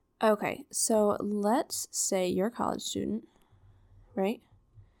Okay, so let's say you're a college student, right?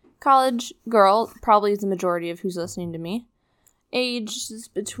 College girl probably is the majority of who's listening to me. Age is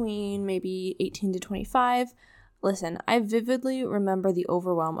between maybe 18 to 25. Listen, I vividly remember the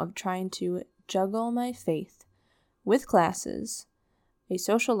overwhelm of trying to juggle my faith with classes, a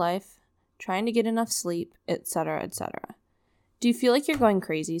social life, trying to get enough sleep, etc., etc. Do you feel like you're going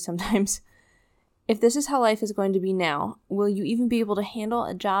crazy sometimes? If this is how life is going to be now, will you even be able to handle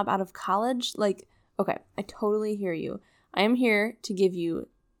a job out of college? Okay, I totally hear you. I am here to give you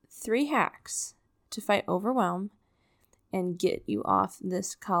 3 hacks to fight overwhelm and get you off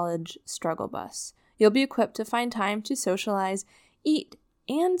this college struggle bus. You'll be equipped to find time to socialize, eat,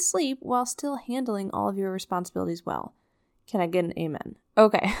 and sleep while still handling all of your responsibilities well. Can I get an amen?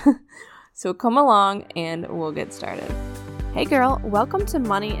 Okay, so come along and we'll get started. Hey girl, welcome to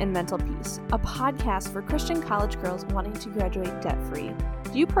Money and Mental Peace, a podcast for Christian college girls wanting to graduate debt-free.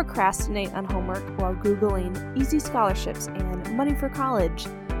 Do you procrastinate on homework while Googling easy scholarships and money for college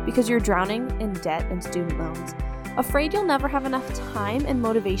because you're drowning in debt and student loans? Afraid you'll never have enough time and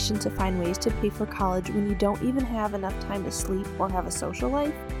motivation to find ways to pay for college when you don't even have enough time to sleep or have a social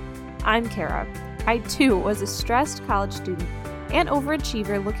life? I'm Kara. I too was a stressed college student and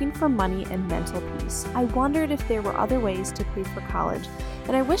overachiever looking for money and mental peace. I wondered if there were other ways to pay for college,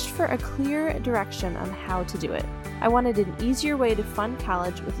 and I wished for a clear direction on how to do it. I wanted an easier way to fund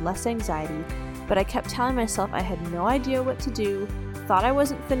college with less anxiety, but I kept telling myself I had no idea what to do, thought I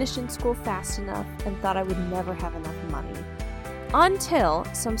wasn't finishing school fast enough, and thought I would never have enough money. Until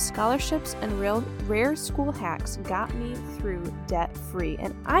some scholarships and rare school hacks got me through debt-free,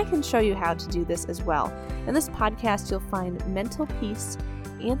 and I can show you how to do this as well. In this podcast, you'll find mental peace,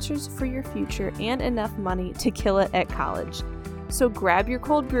 answers for your future, and enough money to kill it at college. So grab your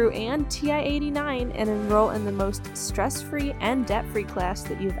cold brew and TI-89 and enroll in the most stress-free and debt-free class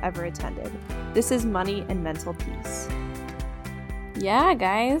that you've ever attended. This is Money and Mental Peace. Yeah,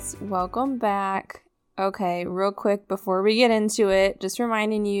 guys, welcome back. Okay, real quick before we get into it, just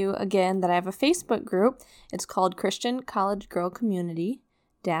reminding you again that I have a Facebook group. It's called Christian College Girl Community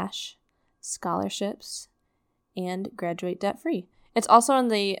 - Scholarships and Graduate Debt Free. It's also in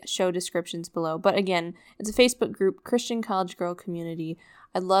the show descriptions below. But again, it's a Facebook group, Christian College Girl Community.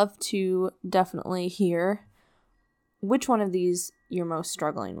 I'd love to definitely hear which one of these you're most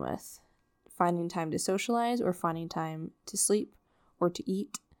struggling with. Finding time to socialize or finding time to sleep or to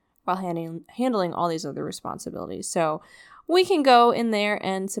eat while handling all these other responsibilities. So we can go in there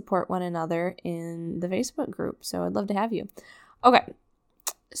and support one another in the Facebook group. So I'd love to have you. Okay,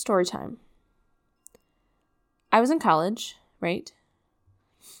 story time. I was in college, right?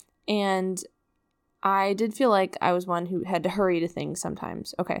 And I did feel like I was one who had to hurry to things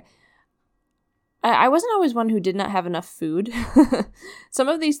sometimes. Okay. I wasn't always one who did not have enough food. Some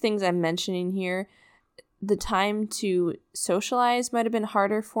of these things I'm mentioning here, the time to socialize might have been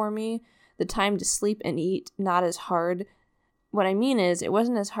harder for me. The time to sleep and eat, not as hard. What I mean is, it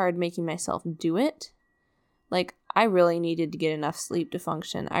wasn't as hard making myself do it. Like, I really needed to get enough sleep to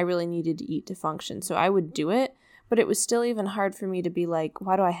function. I really needed to eat to function. So I would do it, but it was still even hard for me to be like,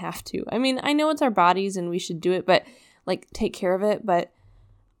 why do I have to? I mean, I know it's our bodies and we should do it, but like, take care of it. But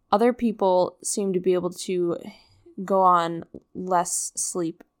other people seem to be able to go on less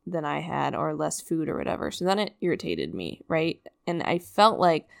sleep than I had or less food or whatever. So then it irritated me, right? And I felt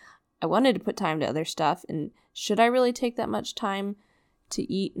like I wanted to put time to other stuff. And should I really take that much time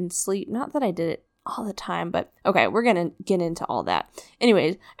to eat and sleep? Not that I did it all the time, but okay, we're going to get into all that.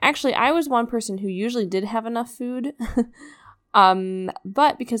 Anyways, actually, I was one person who usually did have enough food.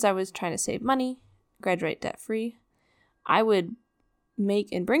 But because I was trying to save money, graduate debt free, I would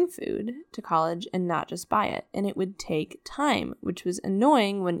make and bring food to college and not just buy it. And it would take time, which was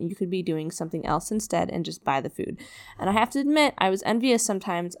annoying when you could be doing something else instead and just buy the food. And I have to admit, I was envious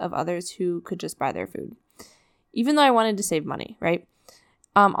sometimes of others who could just buy their food, even though I wanted to save money, right?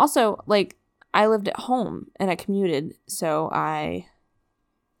 Also, like, I lived at home and I commuted, so I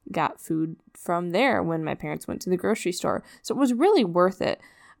got food from there when my parents went to the grocery store. So it was really worth it,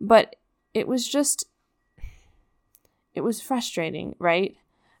 but it was frustrating, right?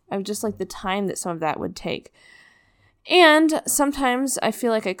 I was just like the time that some of that would take. And sometimes I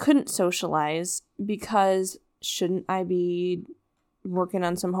feel like I couldn't socialize because shouldn't I be working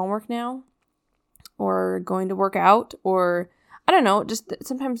on some homework now? Or going to work out? Or I don't know, just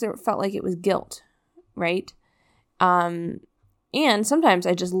sometimes it felt like it was guilt, right? And sometimes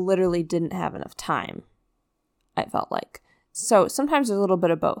I just literally didn't have enough time, I felt like. So sometimes there's a little bit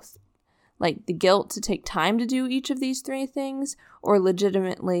of both. Like the guilt to take time to do each of these 3 things, or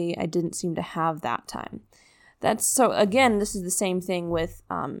legitimately I didn't seem to have that time. So again, this is the same thing with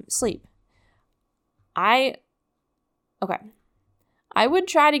sleep. I would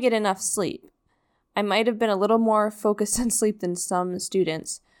try to get enough sleep. I might have been a little more focused on sleep than some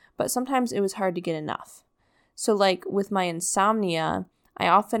students, but sometimes it was hard to get enough. So like with my insomnia, I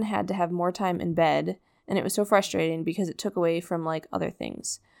often had to have more time in bed, and it was so frustrating because it took away from like other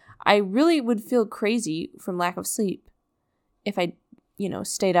things. I really would feel crazy from lack of sleep if I,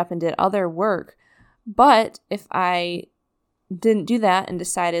 stayed up and did other work. But if I didn't do that and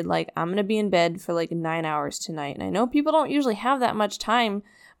decided like I'm going to be in bed for like 9 hours tonight, and I know people don't usually have that much time,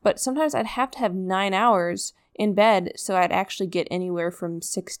 but sometimes I'd have to have 9 hours in bed so I'd actually get anywhere from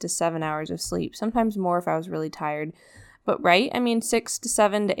 6 to 7 hours of sleep, sometimes more if I was really tired. But right, 6 to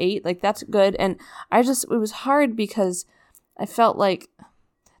 7 to 8, like that's good. And it was hard because I felt like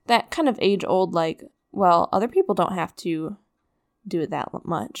that kind of age old, like, well, other people don't have to do it that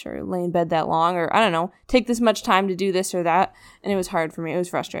much or lay in bed that long, or I don't know, take this much time to do this or that. And it was hard for me. It was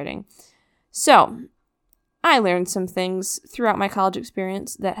frustrating. So I learned some things throughout my college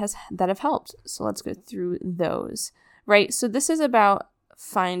experience that have helped. So let's go through those, right? So this is about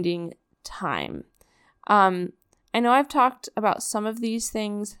finding time. I know I've talked about some of these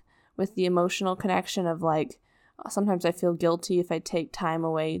things with the emotional connection of like, sometimes I feel guilty if I take time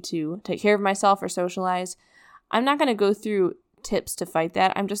away to take care of myself or socialize. I'm not going to go through tips to fight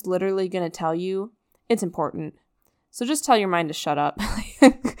that. I'm just literally going to tell you it's important. So just tell your mind to shut up.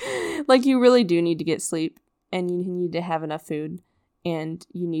 Like you really do need to get sleep, and you need to have enough food, and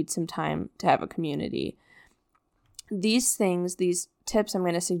you need some time to have a community. These tips I'm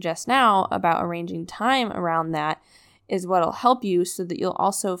going to suggest now about arranging time around that is what will help you so that you'll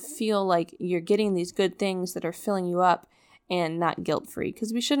also feel like you're getting these good things that are filling you up and not guilt-free,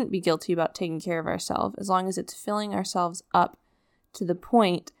 because we shouldn't be guilty about taking care of ourselves as long as it's filling ourselves up to the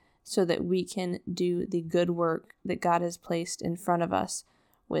point so that we can do the good work that God has placed in front of us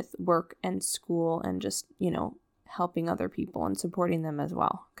with work and school and just, helping other people and supporting them as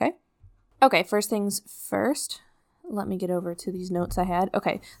well. Okay, first things first. Let me get over to these notes I had.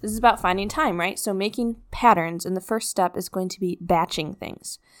 Okay, this is about finding time, right? So making patterns, and the first step is going to be batching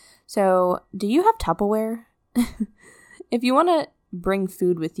things. So do you have Tupperware? If you want to bring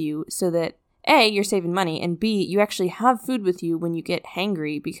food with you so that A, you're saving money, and B, you actually have food with you when you get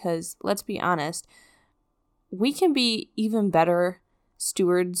hangry, because let's be honest, we can be even better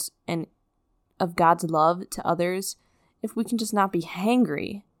stewards and of God's love to others if we can just not be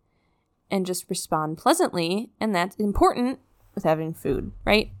hangry and just respond pleasantly, and that's important with having food,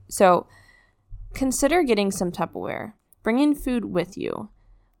 right? So consider getting some Tupperware, bringing food with you.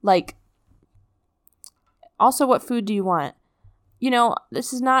 Like, also, what food do you want?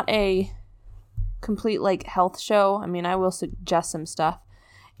 This is not a complete health show. I will suggest some stuff.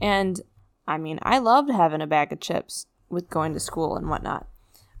 And I loved having a bag of chips with going to school and whatnot.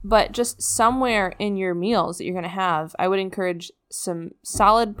 But just somewhere in your meals that you're going to have, I would encourage some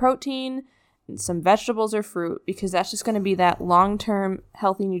solid protein and some vegetables or fruit, because that's just going to be that long-term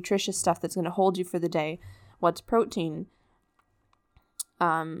healthy, nutritious stuff that's going to hold you for the day. What's protein?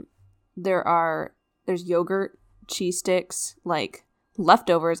 There's yogurt, cheese sticks,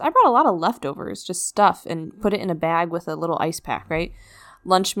 leftovers. I brought a lot of leftovers, just stuff, and put it in a bag with a little ice pack, right?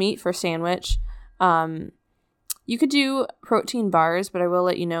 Lunch meat for sandwich. You could do protein bars, but I will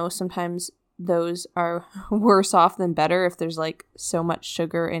let you know sometimes those are worse off than better if there's so much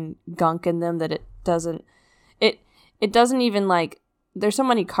sugar and gunk in them that it doesn't even there's so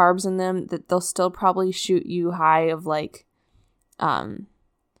many carbs in them that they'll still probably shoot you high of it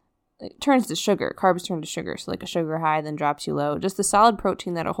turns to sugar. Carbs turn to sugar. So a sugar high then drops you low. Just the solid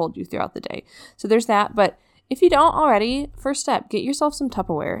protein that'll hold you throughout the day. So there's that. But if you don't already, first step, get yourself some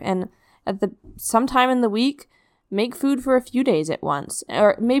Tupperware. And sometime in the week, make food for a few days at once.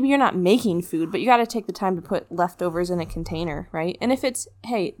 Or maybe you're not making food, but you got to take the time to put leftovers in a container, right? And if it's,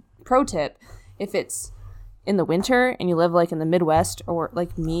 hey, pro tip, if it's in the winter and you live in the Midwest or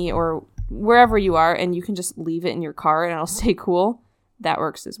like me or wherever you are and you can just leave it in your car and it'll stay cool, that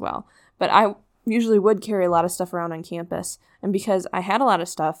works as well. But I usually would carry a lot of stuff around on campus. And because I had a lot of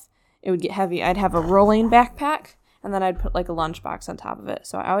stuff, it would get heavy. I'd have a rolling backpack and then I'd put a lunchbox on top of it.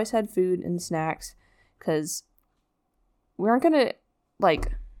 So I always had food and snacks because we aren't going to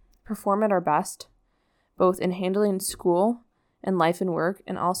perform at our best, both in handling school and life and work,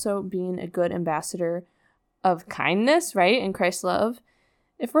 and also being a good ambassador of kindness, right? And Christ's love,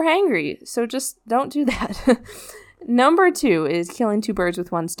 if we're hangry. So just don't do that. Number 2 is killing 2 birds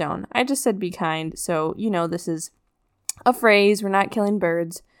with 1 stone. I just said be kind. So, this is a phrase. We're not killing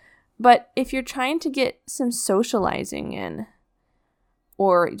birds. But if you're trying to get some socializing in,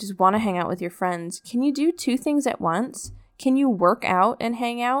 or you just want to hang out with your friends, can you do two things at once? Can you work out and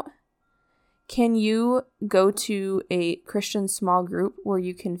hang out? Can you go to a Christian small group where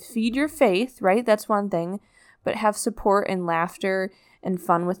you can feed your faith, right? That's one thing, but have support and laughter and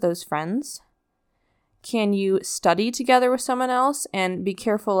fun with those friends? Can you study together with someone else and be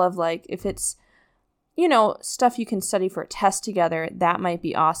careful of like, if it's, stuff you can study for a test together, that might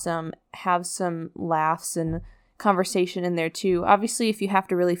be awesome. Have some laughs and conversation in there too. Obviously, if you have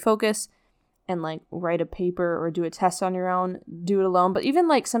to really focus and like write a paper or do a test on your own, do it alone. But even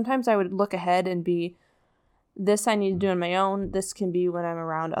like sometimes I would look ahead and be, this I need to do on my own. This can be when I'm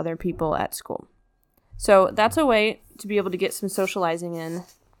around other people at school. So that's a way to be able to get some socializing in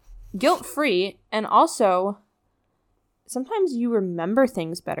guilt-free. And also, sometimes you remember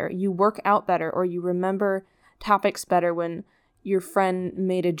things better. You work out better, or you remember topics better when your friend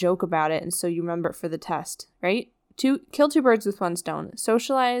made a joke about it, and so you remember it for the test, right? Kill two birds with one stone.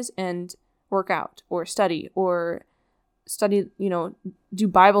 Socialize and work out, or study, do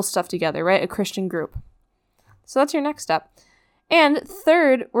Bible stuff together, right? A Christian group. So that's your next step. And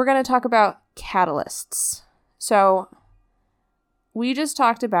third, we're going to talk about catalysts. So we just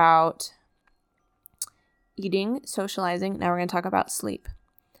talked about eating, socializing. Now we're going to talk about sleep.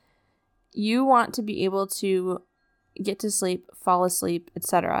 You want to be able to get to sleep, fall asleep,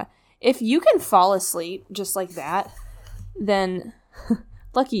 etc. If you can fall asleep just like that, then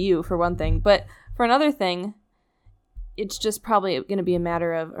lucky you for one thing. But for another thing, it's just probably going to be a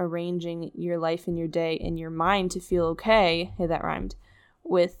matter of arranging your life and your day and your mind to feel okay, hey, that rhymed,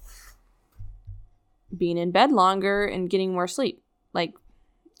 with being in bed longer and getting more sleep. Like,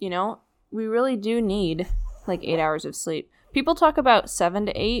 we really do need like 8 hours of sleep. People talk about 7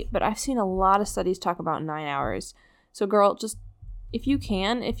 to 8, but I've seen a lot of studies talk about 9 hours. So girl, just if you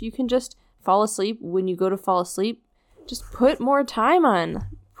can just fall asleep when you go to fall asleep, just put more time on.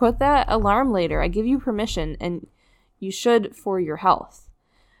 Put that alarm later. I give you permission, and you should for your health.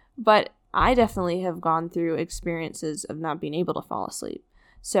 But I definitely have gone through experiences of not being able to fall asleep.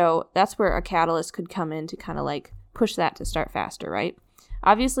 So that's where a catalyst could come in to kind of like push that to start faster, right?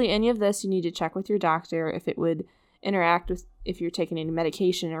 Obviously, any of this you need to check with your doctor if it would interact with if you're taking any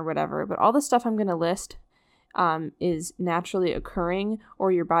medication or whatever. But all the stuff I'm going to list is naturally occurring,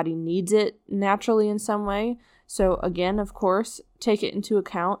 or your body needs it naturally in some way. So again, of course, take it into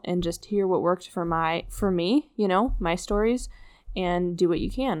account and just hear what worked for me, my stories, and do what you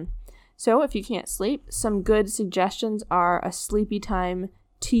can. So if you can't sleep, some good suggestions are a sleepy time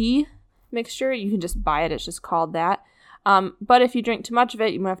tea mixture. You can just buy it. It's just called that. But if you drink too much of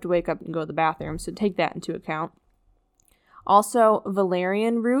it, you might have to wake up and go to the bathroom. So take that into account. Also,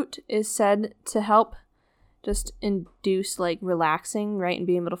 valerian root is said to help just induce like relaxing, right, and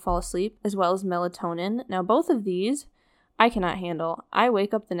being able to fall asleep, as well as melatonin. Now, both of these I cannot handle. I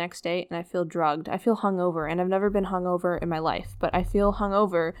wake up the next day and I feel drugged. I feel hungover, and I've never been hungover in my life, but I feel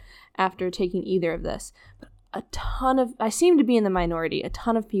hungover after taking either of this. But I seem to be in the minority. A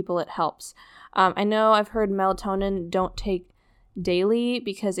ton of people it helps. I know I've heard melatonin don't take daily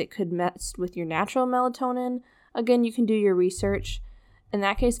because it could mess with your natural melatonin. Again, you can do your research. In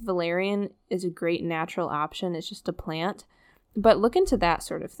that case, valerian is a great natural option. It's just a plant. But look into that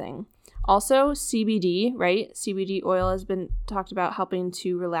sort of thing. Also, CBD, right? CBD oil has been talked about helping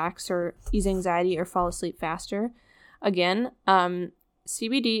to relax or ease anxiety or fall asleep faster. Again,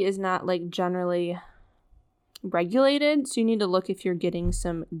 CBD is not like generally regulated, so you need to look if you're getting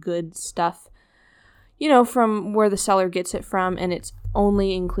some good stuff, from where the seller gets it from, and it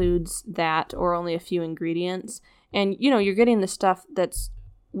only includes that or only a few ingredients. And, you're getting the stuff that's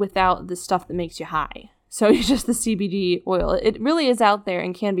without the stuff that makes you high. So it's just the CBD oil. It really is out there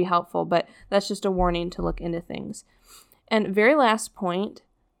and can be helpful, but that's just a warning to look into things. And very last point,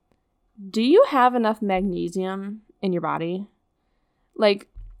 do you have enough magnesium in your body? Like,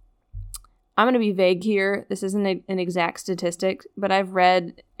 I'm going to be vague here. This isn't an exact statistic, but I've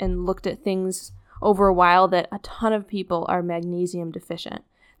read and looked at things over a while that a ton of people are magnesium deficient.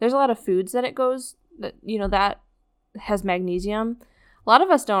 There's a lot of foods that that has magnesium. A lot of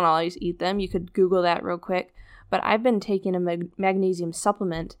us don't always eat them. You could Google that real quick. But I've been taking a magnesium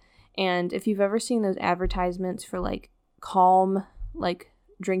supplement. And if you've ever seen those advertisements for like Calm, like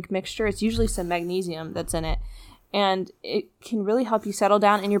drink mixture, it's usually some magnesium that's in it. And it can really help you settle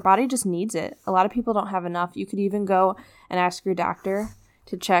down, and your body just needs it. A lot of people don't have enough. You could even go and ask your doctor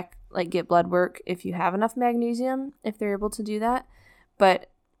to check, like get blood work if you have enough magnesium, if they're able to do that. But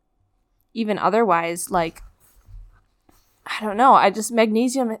even otherwise, like, I don't know.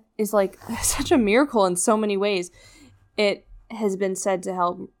 Magnesium is like such a miracle in so many ways. It has been said to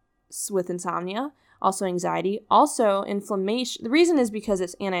help with insomnia. also anxiety, also inflammation. The reason is because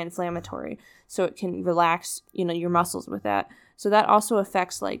it's anti-inflammatory, so it can relax, your muscles with that. So that also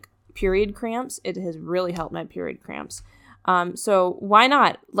affects like period cramps. It has really helped my period cramps. So why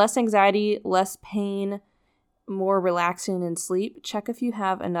not? Less anxiety, less pain, more relaxing and sleep. Check if you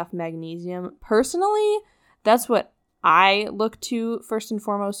have enough magnesium. Personally, that's what I look to first and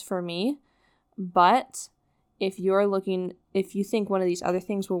foremost for me. But if you think one of these other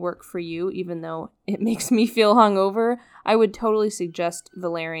things will work for you, even though it makes me feel hungover, I would totally suggest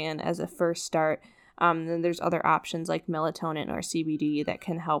valerian as a first start. Then there's other options like melatonin or CBD that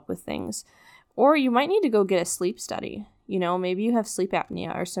can help with things. Or you might need to go get a sleep study. Maybe you have sleep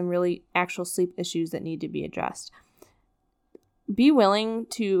apnea or some really actual sleep issues that need to be addressed. Be willing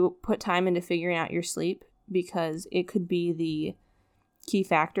to put time into figuring out your sleep, because it could be the key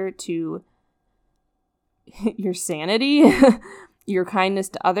factor to your sanity, your kindness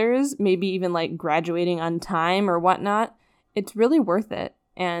to others, maybe even like graduating on time or whatnot. It's really worth it.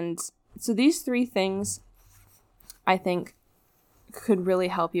 And so these 3 things, I think, could really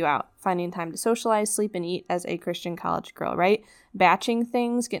help you out. Finding time to socialize, sleep, and eat as a Christian college girl, right? Batching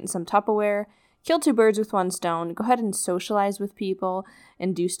things, getting some Tupperware. Kill 2 birds with 1 stone. Go ahead and socialize with people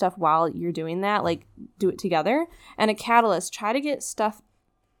and do stuff while you're doing that. Like, do it together. And a catalyst. Try to get stuff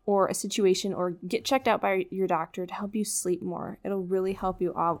or a situation or get checked out by your doctor to help you sleep more. It'll really help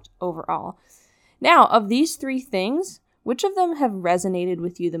you out overall. Now, of these 3 things, which of them have resonated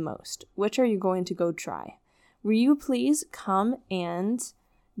with you the most? Which are you going to go try? Will you please come and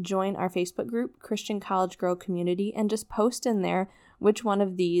join our Facebook group, Christian College Girl Community, and just post in there which one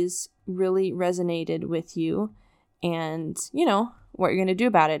of these really resonated with you and, what you're going to do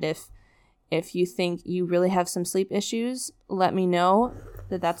about it. If you think you really have some sleep issues, let me know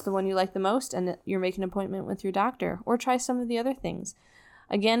that that's the one you like the most and that you're making an appointment with your doctor, or try some of the other things.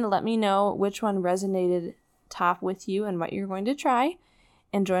 Again, let me know which one resonated top with you and what you're going to try,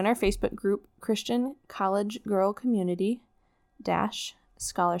 and join our Facebook group, Christian College Girl Community -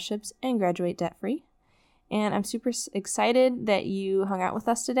 scholarships and graduate debt free. And I'm super excited that you hung out with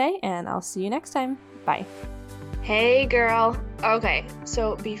us today, and I'll see you next time. Bye. Hey girl. Okay,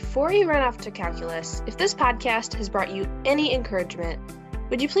 so before you run off to calculus, if this podcast has brought you any encouragement,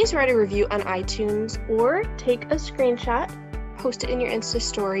 would you please write a review on iTunes or take a screenshot, post it in your Insta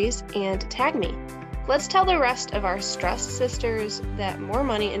stories, and tag me. Let's tell the rest of our stressed sisters that more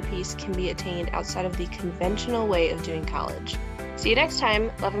money and peace can be attained outside of the conventional way of doing college. See you next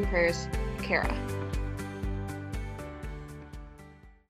time. Love and prayers, Kara.